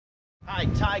Hi,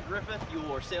 Ty Griffith,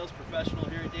 your sales professional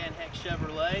here at Dan Heck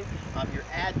Chevrolet. I'm your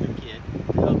advocate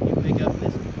to help you pick up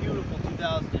this beautiful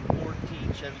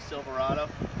 2014 Chevy Silverado.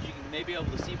 As you can maybe be able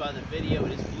to see by the video,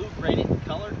 it is blue gradient in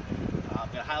color. I'm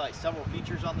going to highlight several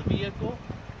features on the vehicle.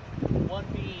 One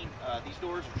being these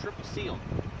doors are triple sealed.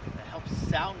 That helps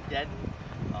sound deaden.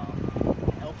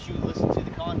 Helps you listen to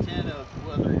the content of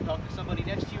whether you're talking to somebody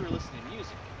next to you or listening to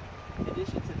music. In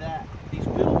addition to that, these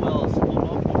wheel wells on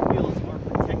all four wheels are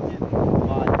protected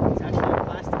by, it's actually a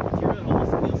plastic material. It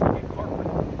almost feels like a carpet.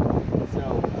 So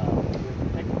we're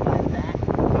protected by that.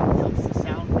 It helps the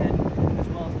sound deaden as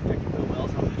well as protecting wheel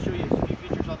wells. I'm going to show you a few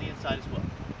features on the inside as well.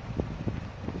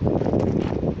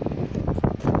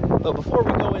 But before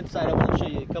we go inside, I want to show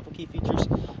you a couple key features.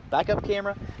 Backup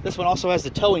camera. This one also has the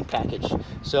towing package.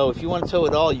 So if you want to tow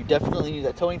it all, you definitely need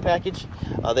that towing package.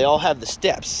 They all have the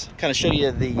steps. Kind of show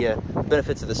you the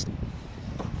benefits of this.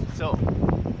 So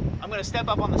I'm going to step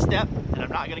up on the step, and I'm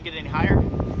not going to get any higher.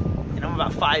 And I'm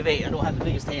about 5'8". I don't have the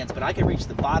biggest hands, but I can reach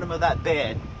the bottom of that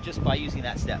bed just by using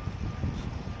that step.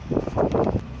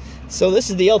 So this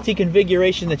is the LT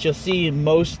configuration that you'll see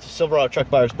most Silverado truck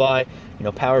buyers buy. You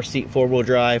know, power seat, four-wheel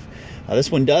drive. This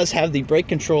one does have the brake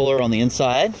controller on the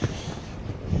inside.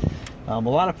 A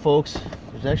lot of folks,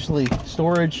 there's actually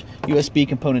storage USB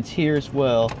components here as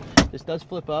well. This does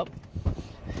flip up.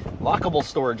 Lockable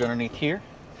storage underneath here.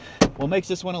 What makes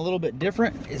this one a little bit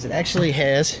different is it actually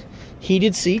has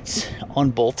heated seats on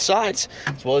both sides,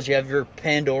 as well as you have your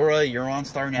Pandora, your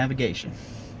OnStar navigation.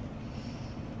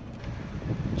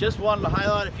 Just wanted to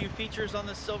highlight a few features on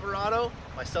this Silverado.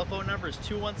 My cell phone number is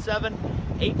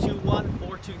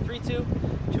 217-821-4232.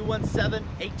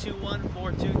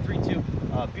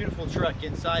 217-821-4232. Beautiful truck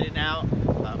inside and out.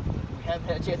 We haven't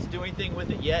had a chance to do anything with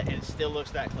it yet, and it still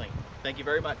looks that clean. Thank you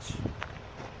very much.